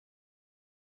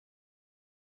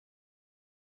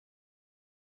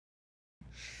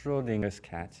Schrodinger's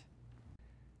cat.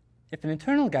 If an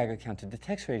internal Geiger counter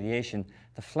detects radiation,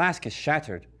 the flask is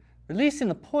shattered, releasing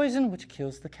the poison which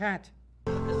kills the cat.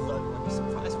 I love when you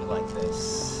surprise me like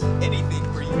this. Anything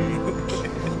for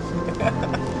you.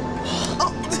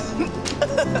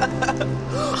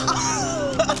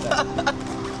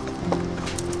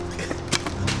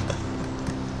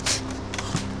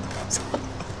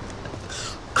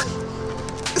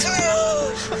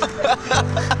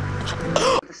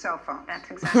 The cell phone. That's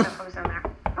exactly what was in there.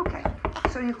 Okay.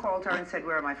 So you called her and said,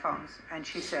 "Where are my phones?" And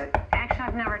she said, Actually,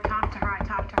 I've never talked to her. I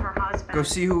talked to her husband. Go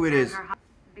see who it is.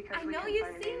 "Because I we know couldn't you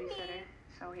find a see babysitter." me.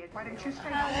 So he had, why didn't you stay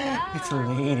home? It's a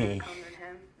lady.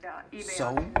 The eBay So?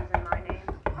 auction is in my name.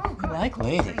 Oh, good. I like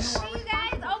ladies. So Hey, are you guys,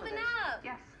 responsible for open this. up.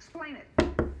 Yes, explain it.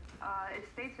 It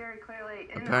states very clearly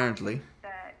in Apparently. the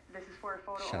that this is for a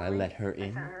photo. Shall I only. let her I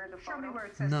in? sent her the photo. Show me where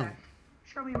it says No. that.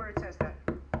 Show me where it says that.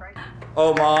 Right?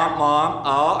 Oh, Mom,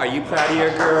 oh, are you proud of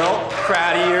your girl?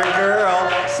 Proud of your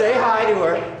girl. Say hi to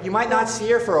her. You might not see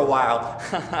her for a while.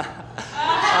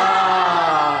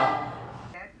 Ah.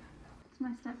 It's my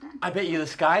stepdad. I bet you the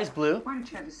sky's blue. Why don't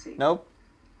you have a seat? Nope.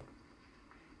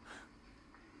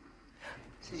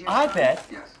 This is your I son? bet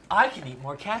Yes. I can eat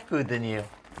more cat food than you.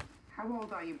 How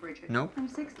old are you, Bridget? Nope. I'm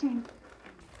 16.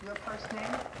 Your first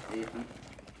name? Ethan,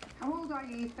 How old are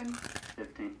you, Ethan?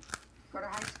 15. Go to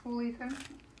high school, Ethan?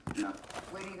 No.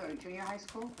 Where do you go to junior high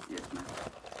school? Yes, ma'am.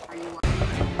 Are you?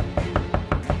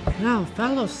 Now,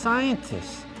 fellow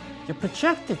scientists, your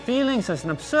projected feelings as an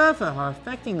observer are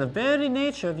affecting the very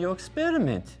nature of your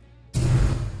experiment.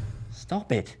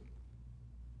 Stop it.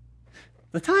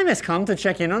 The time has come to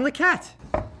check in on the cat.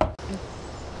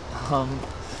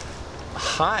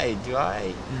 Hi, do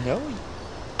I know you?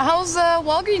 How's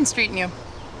Walgreens treating you?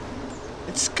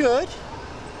 It's good.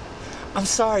 I'm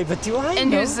sorry, but do I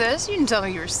And know? who's this? You didn't tell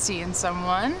me you were seeing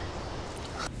someone.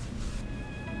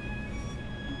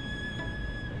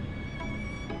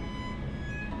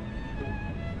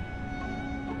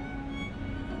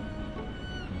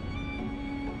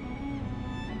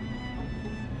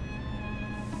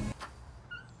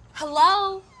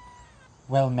 Hello?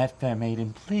 Well met, fair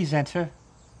maiden. Please enter.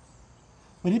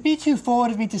 Would it be too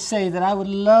forward of me to say that I would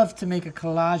love to make a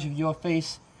collage of your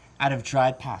face out of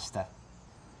dried pasta?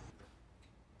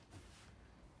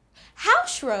 How,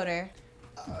 Schroeder?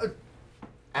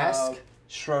 Ask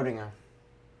Schrodinger.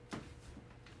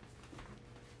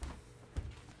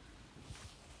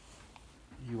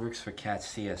 He works for Cat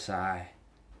CSI.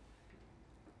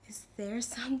 Is there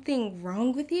something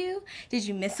wrong with you? Did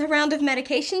you miss a round of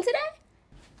medication today?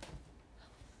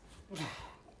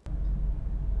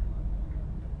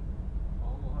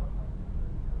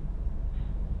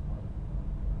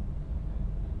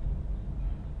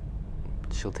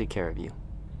 She'll take care of you.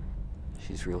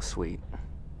 She's real sweet.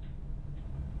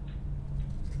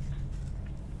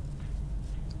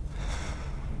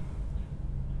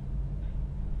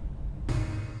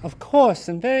 Of course,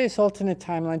 in various alternate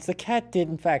timelines, the cat did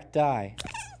in fact die.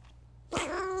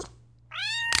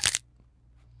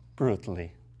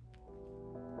 Brutally.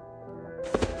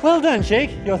 Well done,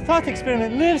 Jake. Your thought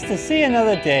experiment lives to see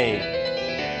another day.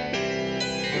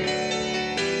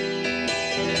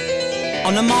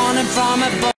 On the morning from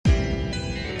a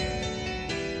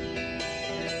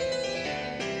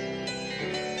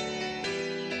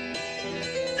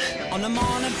on the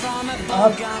morning from a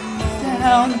Up,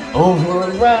 down,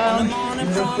 over, around,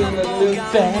 looking a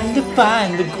loop and to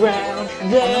find the ground.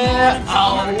 There,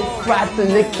 all right to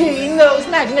the king, those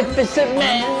magnificent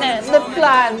men and the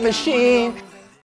flying machine.